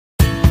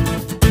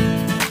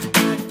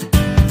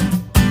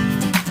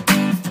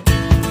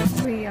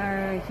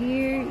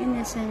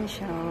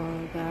Essencia,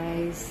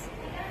 guys.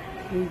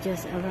 We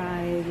just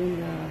arrived in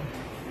the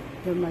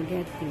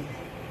Dumaguete.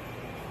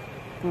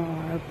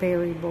 Our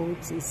ferry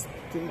boats is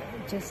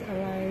just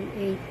arrived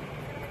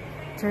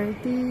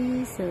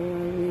 8:30, so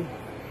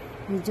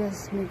we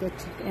just make a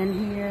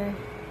check-in here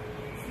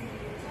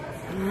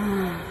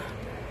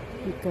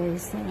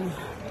because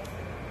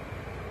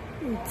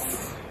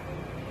it's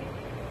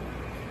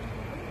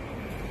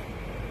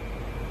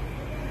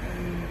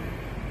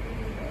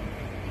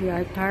we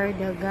are tired,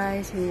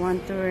 guys. We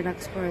want to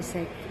relax for a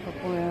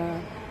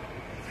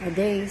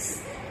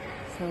days,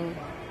 so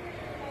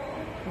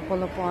a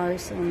couple of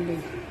hours only.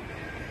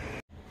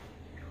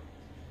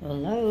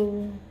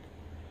 Hello,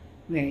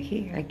 we're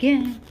here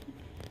again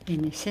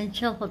in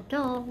Essencia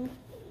Hotel.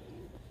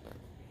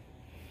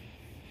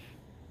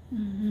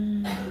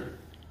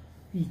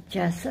 We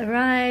just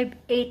arrived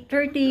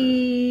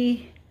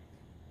 8:30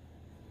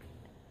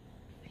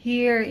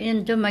 here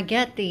in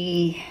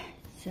Dumaguete.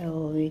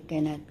 So we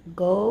cannot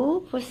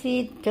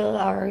proceed to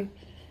our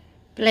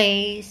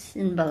place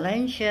in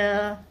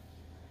Valencia.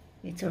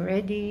 It's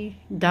already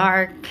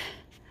dark.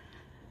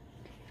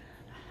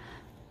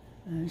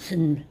 It's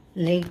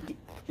late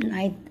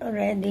night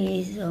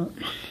already, so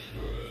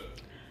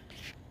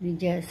we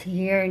just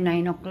here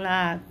 9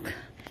 o'clock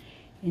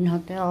in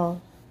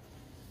hotel.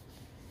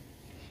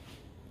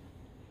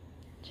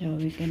 So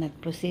we cannot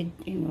proceed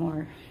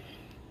anymore.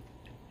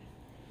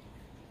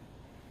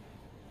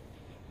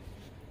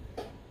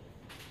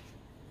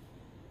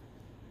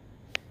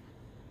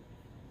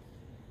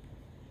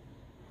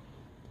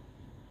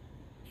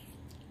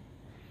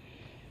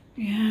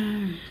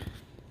 Yeah.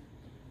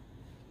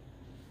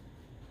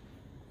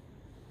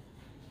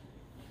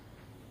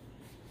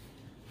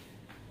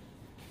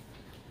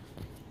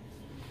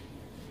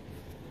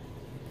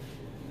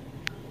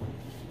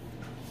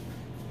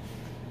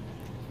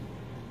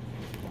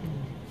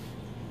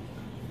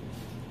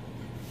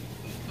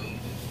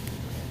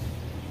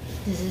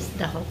 This is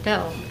the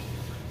hotel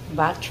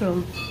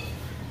bathroom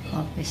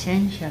of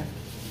Essencia.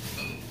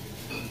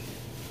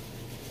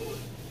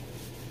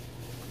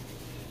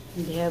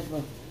 They have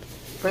a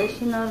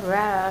personal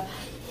raft.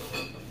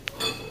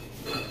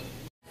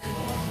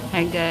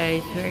 Hi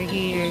guys, we're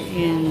here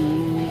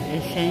in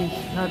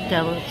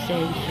Hotel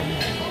Essencia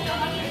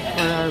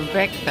for our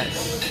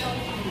breakfast.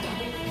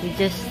 We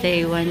just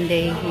stay one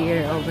day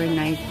here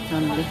overnight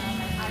only.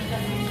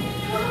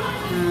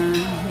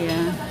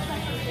 Yeah,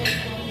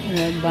 we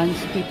have a bunch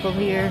of people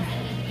here.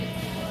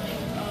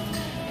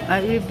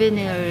 We've been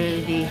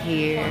already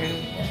here.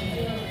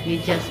 We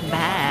just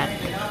back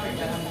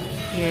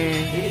here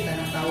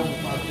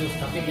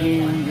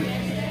in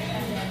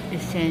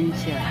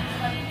Essencia.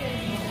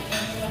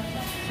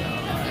 So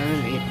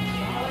early.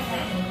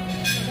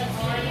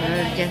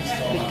 I'll just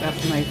pick up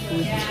my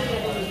food.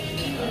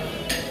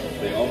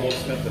 They almost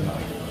spent the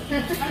night.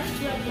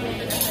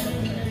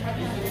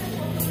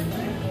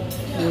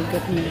 Look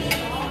at me.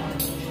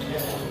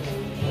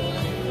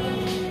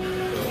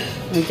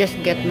 I just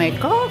get my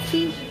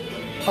coffee.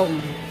 Oh.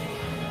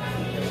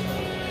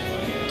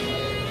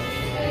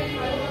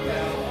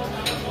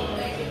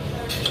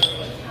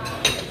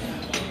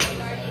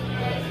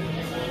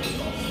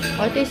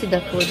 What is the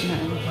food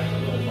now?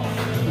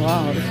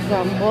 Wow,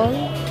 scrambled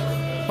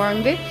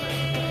corned beef.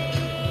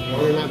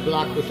 You're not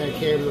blocked with that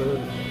camera.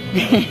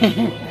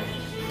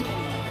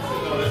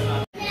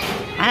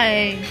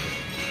 Hi,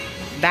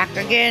 back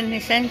again,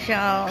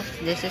 Essentials.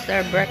 This is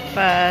our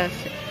breakfast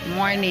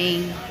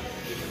morning.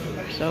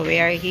 So we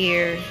are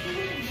here.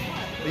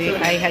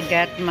 I have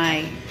got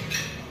my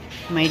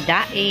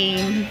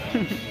daing,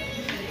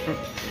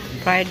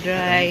 fried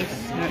rice,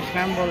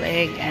 scrambled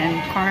egg,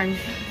 and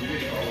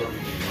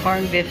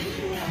corned beef.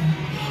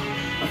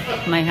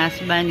 My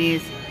husband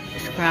is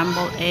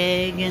scrambled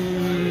egg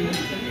and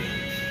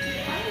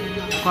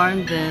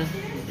corned beef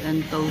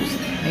and toast.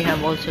 I have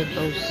also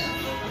toast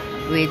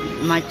with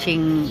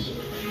matching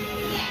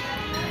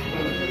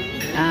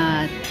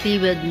tea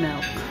with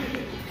milk.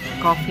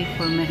 Coffee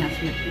for my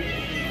husband.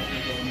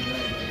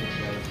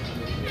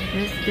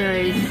 This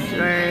guys,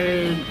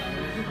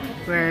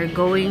 we're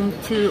going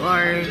to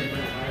our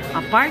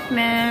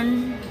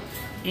apartment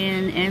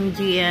in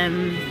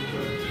MGM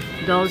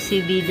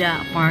Dolce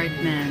Vida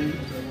apartment.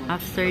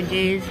 After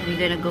this, we're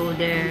gonna go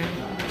there.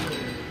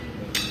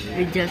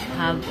 We just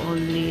have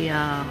only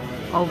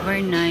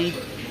overnight.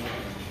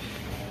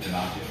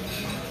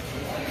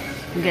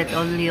 Get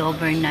only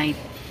overnight.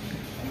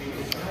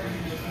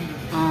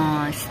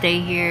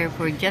 Stay here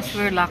for just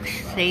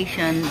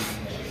relaxations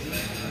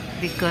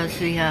because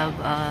we have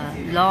a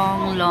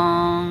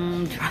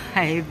long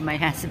drive. My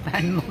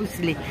husband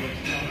mostly,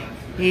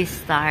 he's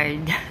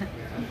tired.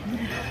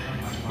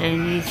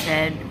 And he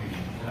said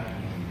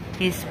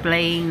he's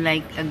playing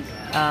like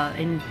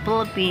in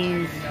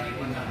Philippines,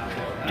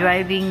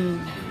 driving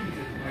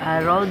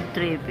a road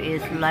trip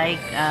is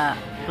like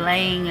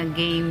playing a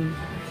game,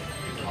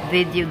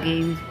 video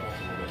game.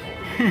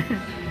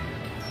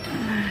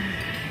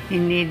 He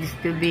needs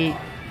to be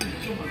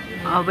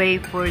away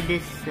for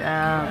this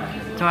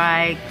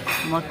trike,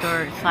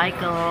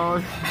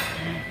 motorcycles,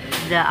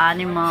 the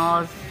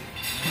animals,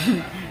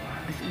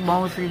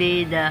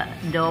 mostly the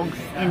dogs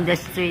in the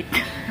street,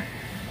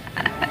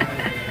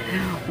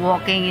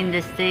 walking in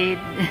the street.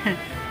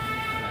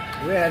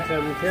 We had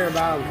some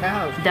carabao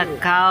cows too. The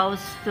cows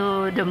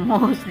too,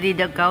 mostly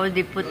the cows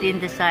they put in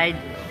the side.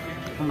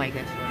 Oh my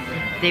gosh,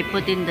 they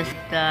put in they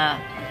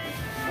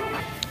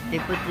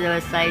put the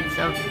sides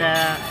of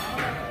the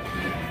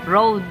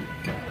road.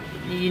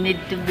 You need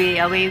to be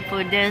away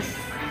for this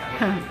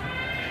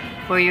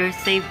for your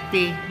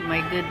safety.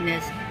 My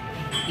goodness,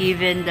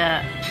 even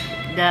the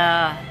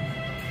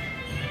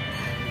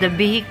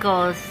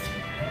vehicles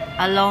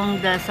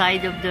along the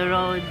side of the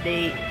road,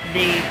 they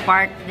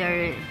park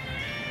their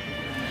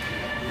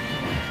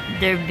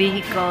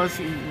vehicles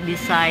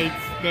besides.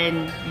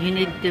 Then you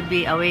need to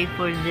be away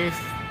for this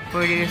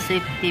for your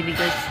safety,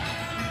 because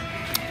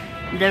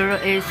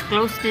it's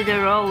close to the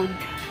road.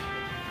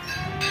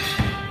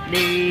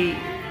 The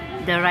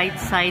right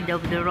side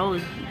of the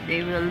road,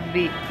 they will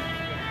be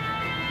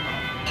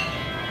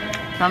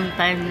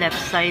sometimes left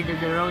side of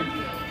the road.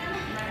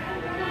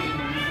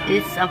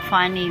 It's a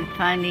funny,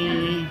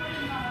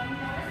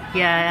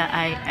 yeah,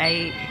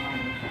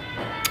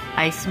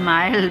 I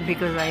smile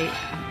because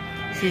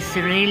it's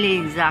really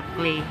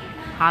exactly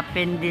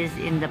happened this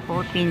in the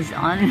Philippines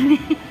only.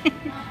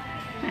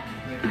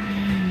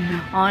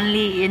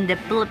 Only in the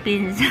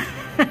Philippines.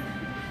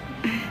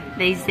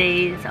 They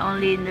say it's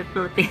only in the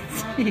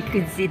Philippines. You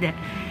can see that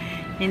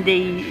in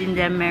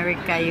the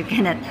America you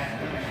cannot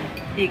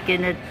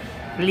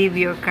leave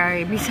your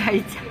car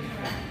besides.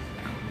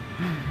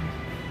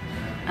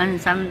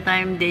 And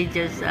sometimes they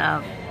just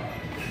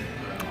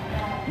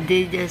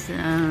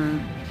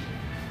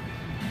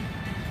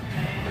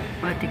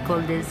what they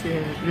call this,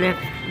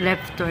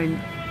 left turn,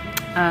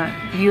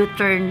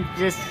 U-turn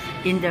just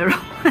in the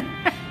road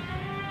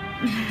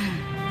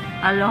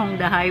along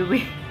the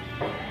highway.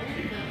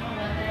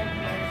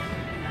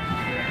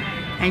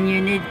 And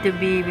you need to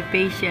be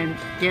patient.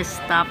 Just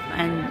stop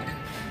and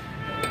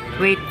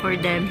wait for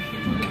them.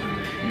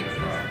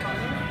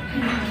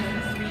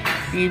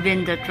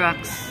 Even the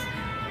trucks.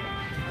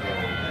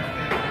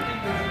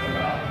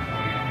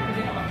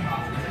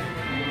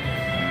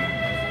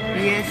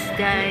 Yes,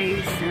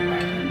 guys.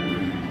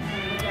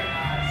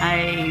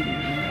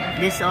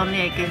 This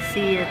only I can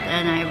see it,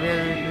 and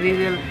we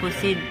will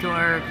proceed to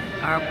our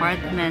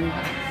apartment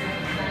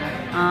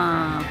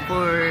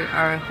for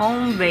our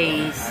home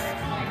base.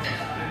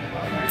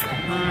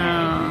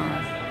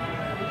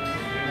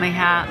 My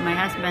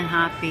husband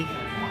happy.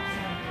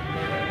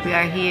 We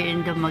are here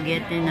in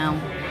Dumaguete now.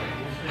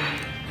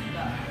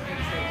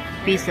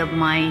 Peace of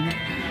mind.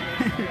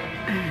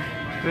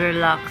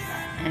 Relax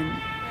and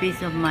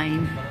peace of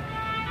mind.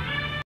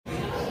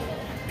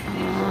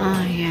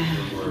 Yeah.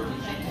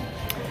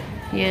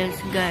 Yes,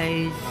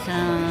 guys.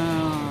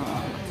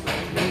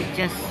 We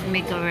just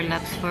make a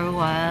relax for a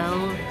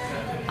while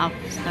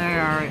after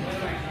our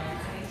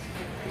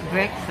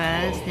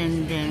breakfast,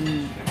 and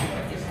then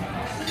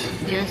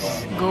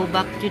just go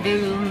back to the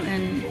room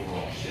and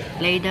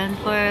lay down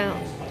for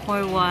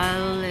a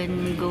while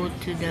and go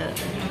to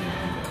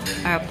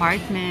our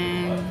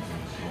apartment.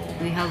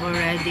 We have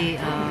already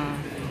a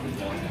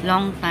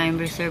long time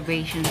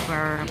reservation for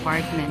our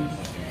apartment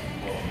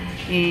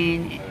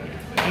in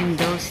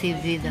Dosi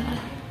Vida.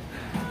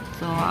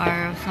 So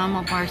some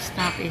of our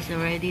stuff is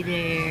already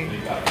there.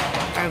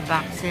 Our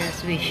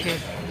boxes we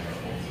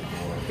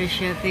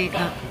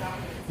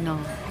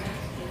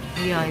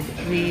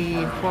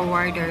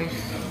forwarders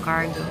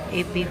cargo,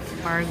 AP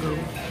cargo.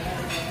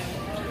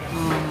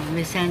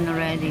 We send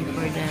already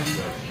for them.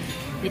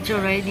 It's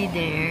already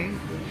there.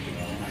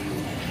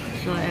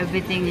 So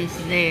everything is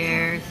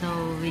there. So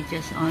we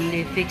just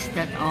only fix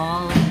that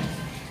all,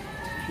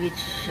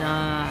 which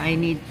I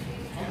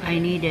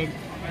needed.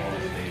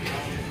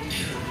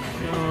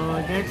 So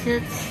that's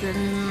it.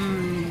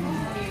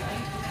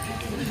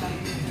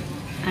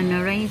 And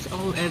arrange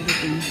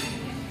everything.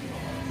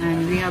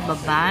 And we have a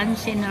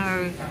bunch in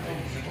our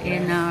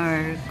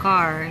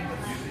car.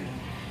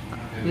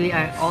 We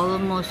are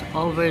almost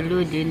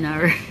overloaded in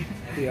our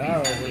We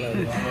are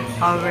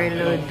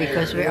overload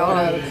because we're all.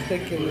 I was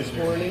thinking this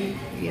morning.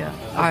 Yeah.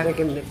 I was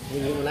thinking that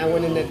when I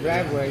went in that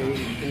driveway,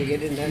 when you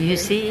get in that. You thing,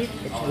 see it?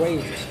 It's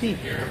way steep.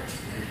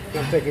 And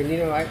I'm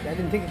thinking, I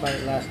didn't think about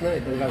it last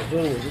night. What I was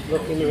doing was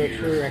looking to make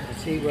sure I could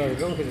see where I was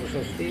going because it was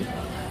so steep.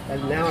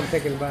 And now I'm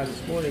thinking about it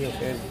this morning. I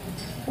said,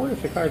 I wonder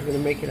if the car's going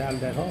to make it out of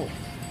that hole.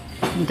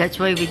 That's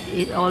why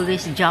it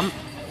always jump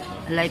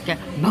like a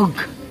bug.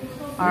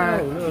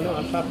 No.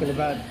 I'm talking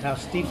about how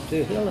steep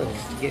the hill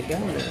is to get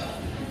down there.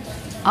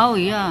 Oh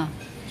yeah.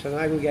 So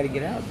now we got to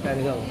get out that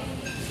hill.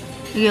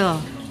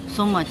 Yeah,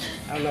 so much.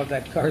 I don't know if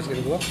that car's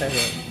going to go up that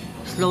hill.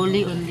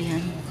 Slowly only,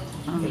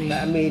 only.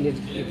 I mean,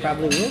 it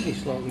probably will be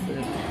slowly, but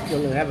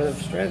it'll have enough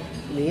strength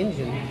in the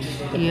engine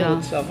to pull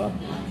itself up.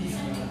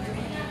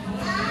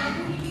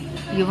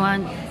 You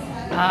want?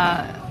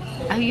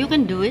 You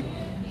can do it.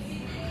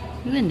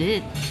 You can do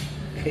it.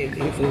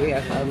 If we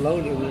have to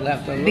unload it, we'll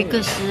have to unload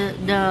because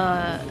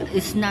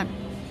it's not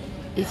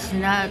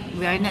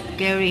we are not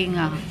carrying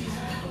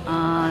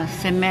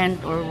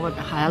cement or what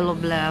hollow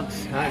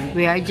blocks.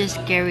 We are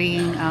just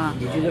carrying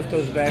Did you lift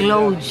those bags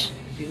clothes. up?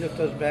 If you lift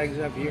those bags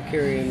up, you're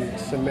carrying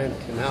cement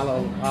and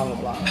hollow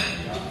blocks.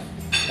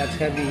 That's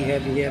heavy.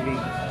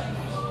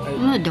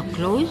 No, the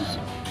clothes.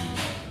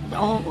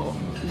 Oh,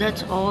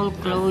 that's all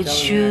clothes,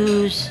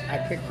 shoes. I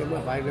picked them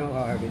up. I know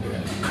how heavy they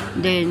are.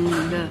 Then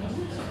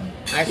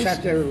I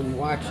sat there and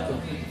watched the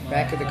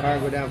back of the car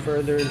go down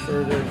further and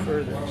further and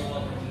further.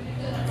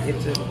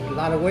 It's a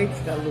lot of weight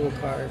for that little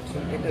car.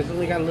 It's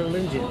only got a little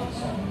engine.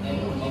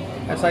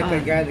 That's like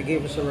that guy that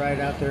gave us a ride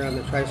out there on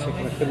the tricycle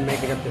that couldn't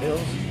make it up the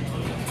hills.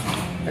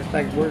 That's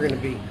like we're going to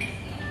be.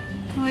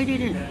 No, I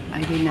did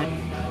not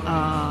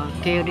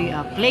carry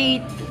a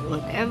plate,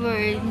 whatever.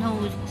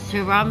 No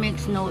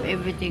ceramics, no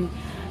everything.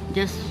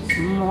 Just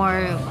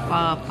more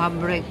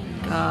fabric,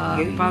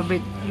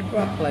 fabric You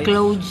brought plates.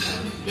 clothes.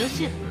 That's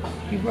it.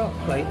 You brought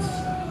plates.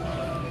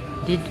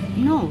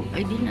 No,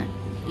 I did not.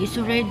 It's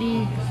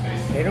already.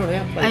 They don't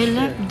have plates. I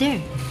left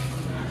there.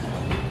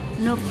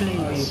 No You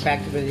plates.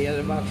 packed them in the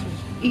other boxes?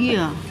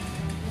 Yeah.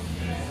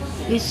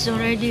 It's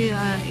already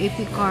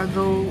AP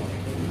cargo.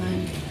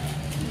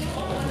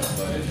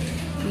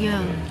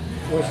 Yeah.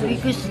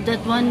 Because that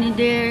one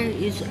there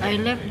is I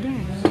left there.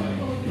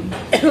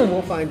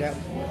 We'll find out.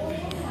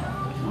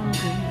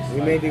 Okay. We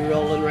may be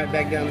rolling right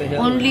back down the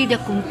hill. Only the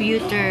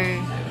computer,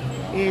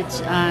 it's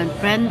a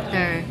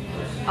printer,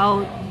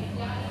 out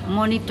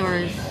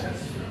monitors.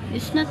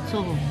 It's not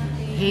so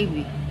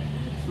heavy.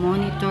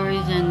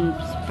 Monitors and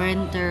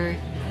printer.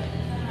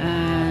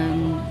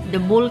 The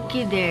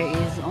bulky there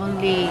is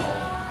only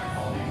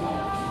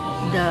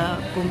the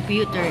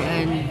computer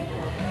and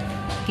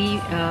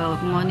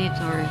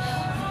monitors.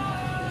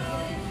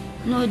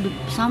 No,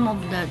 some of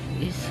that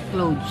is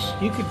clothes.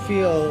 I could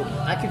feel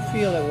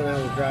it when I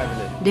was driving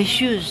it. The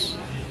shoes.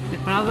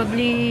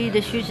 Probably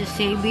the shoes is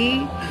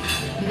heavy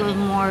because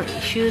more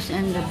shoes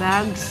and the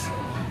bags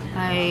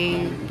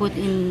I put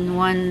in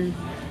one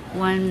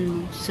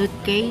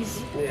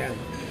suitcase. Yeah.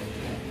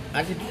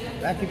 I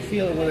could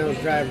feel it when I was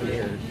driving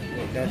here.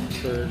 That's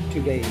for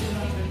 2 days.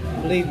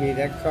 Believe me,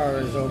 that car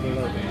is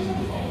overloaded.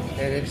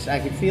 And I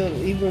could feel it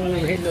even when we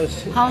were hitting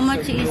those. How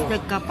much is the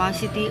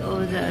capacity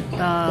of that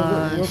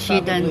We're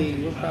sedan?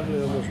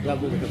 probably almost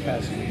double the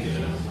capacity.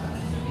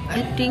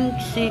 I think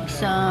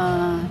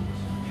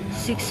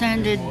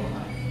 600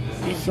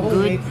 is It's only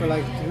good. made for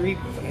like 3,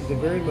 at the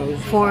very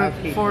most, For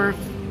 5 people.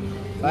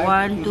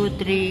 1, 2,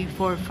 3,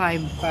 4,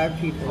 5. 5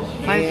 people.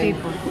 5 And,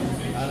 people.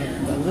 A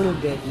little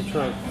bit in the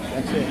trunk.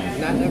 That's it.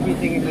 Not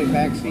everything in the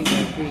back seat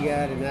like we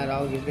got, and not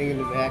all everything in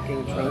the back in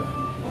the trunk.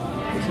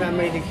 It's not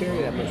made to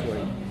carry that much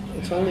weight.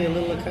 It's only a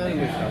little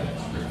economy car.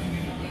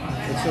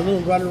 It's a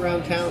little run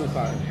around town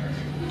car.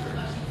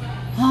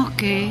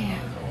 Okay.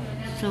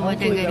 So what I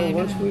Hopefully, gotta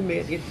once do? we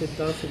get to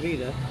Dolce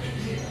Vita,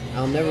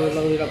 I'll never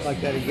load it up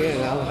like that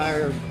again. I'll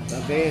hire a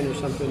van or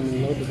something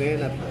and load the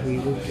van up if we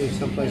move to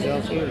someplace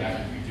else here.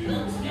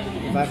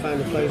 If I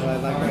find a place I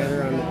like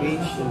better on the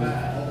beach, and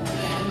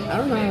I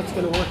don't know how it's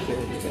going to work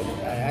there.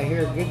 I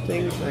hear good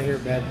things, I hear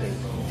bad things.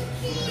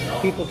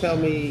 People tell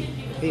me,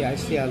 I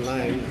see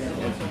online,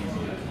 that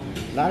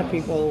a lot of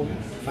people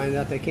find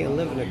out they can't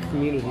live in a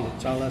community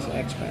that's all us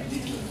expats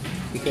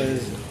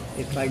because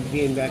it's like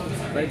being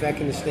right back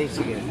in the States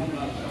again.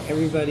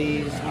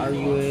 Everybody's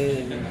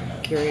arguing and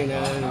carrying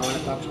on and want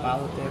to talk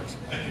politics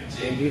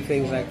and do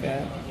things like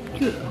that.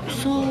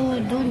 So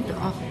don't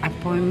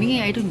for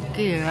me I don't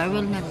care. I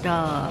will not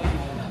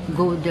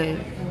go the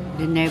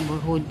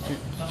neighborhood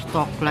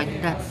talk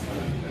like that.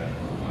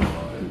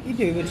 You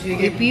do, but you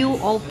get If you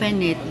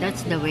open it,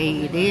 that's the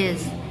way it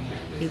is.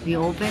 If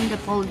you open the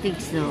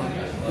politics though,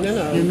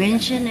 no. you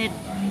mention it,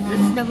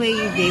 that's the way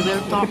they will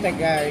Look talk. at that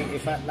guy.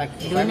 If I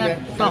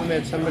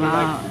met somebody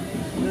like,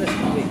 listen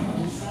to me,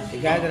 the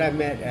guy that I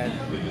met at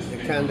the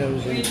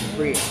condos in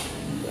Korea,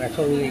 I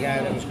told you the guy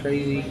that was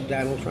crazy,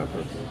 Donald Trump.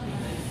 That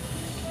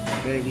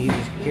he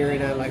was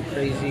carrying on like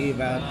crazy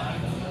about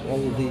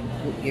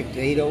if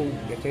they don't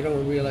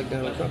re-elect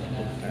Donald Trump,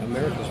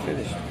 America's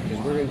finished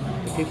because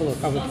the people are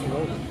coming to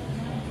vote.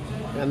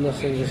 And I'm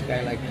listening to this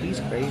guy like he's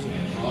crazy.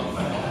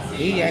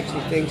 He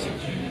actually thinks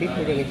people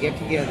are going to get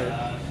together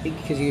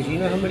because he goes, you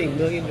know how many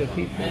millions of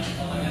people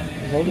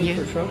voted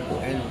for Trump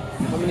and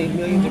how many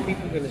millions of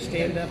people are going to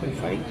stand up and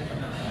fight?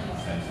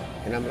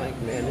 And I'm like,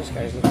 man, this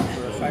guy's looking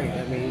for a fight.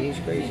 I mean, he's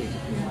crazy.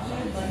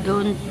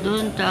 Don't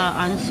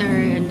answer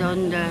and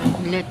don't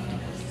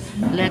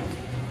let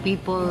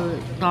people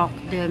talk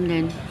them.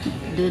 Then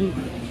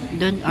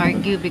don't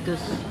argue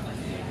because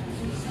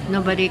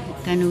nobody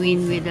can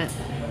win with it.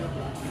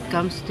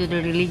 Comes to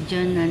the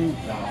religion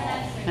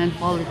and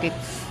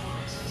politics.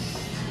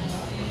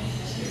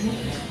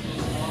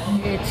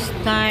 It's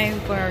time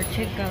for our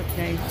checkout,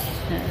 guys.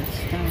 It's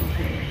time.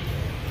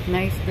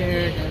 Nice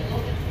there.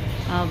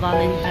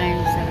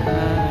 Valentine's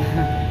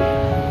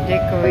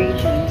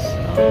decorations.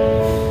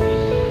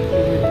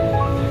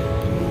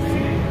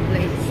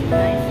 Place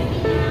nice.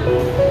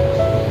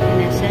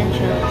 In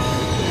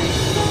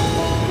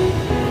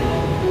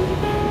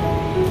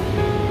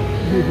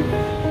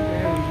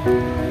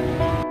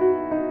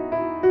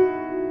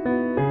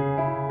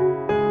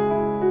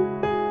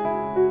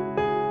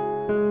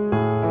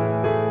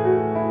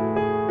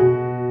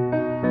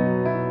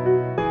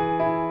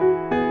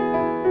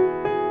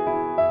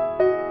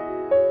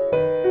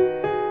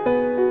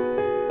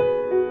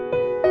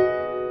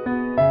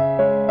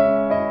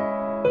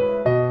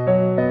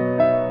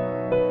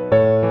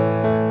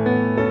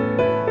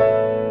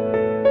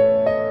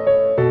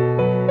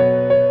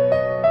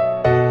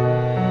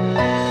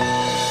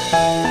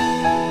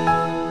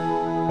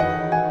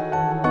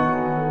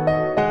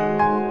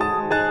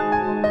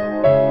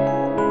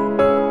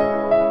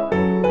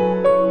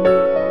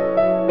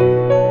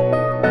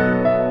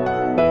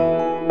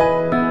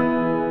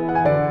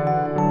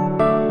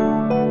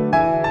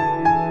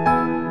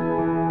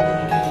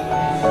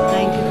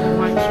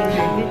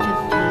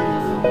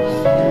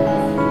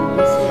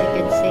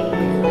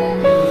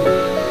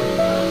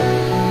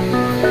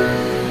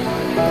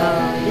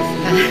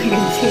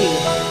can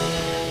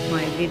see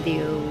my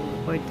video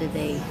for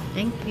today.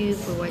 Thank you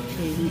for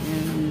watching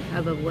and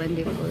have a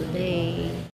wonderful day.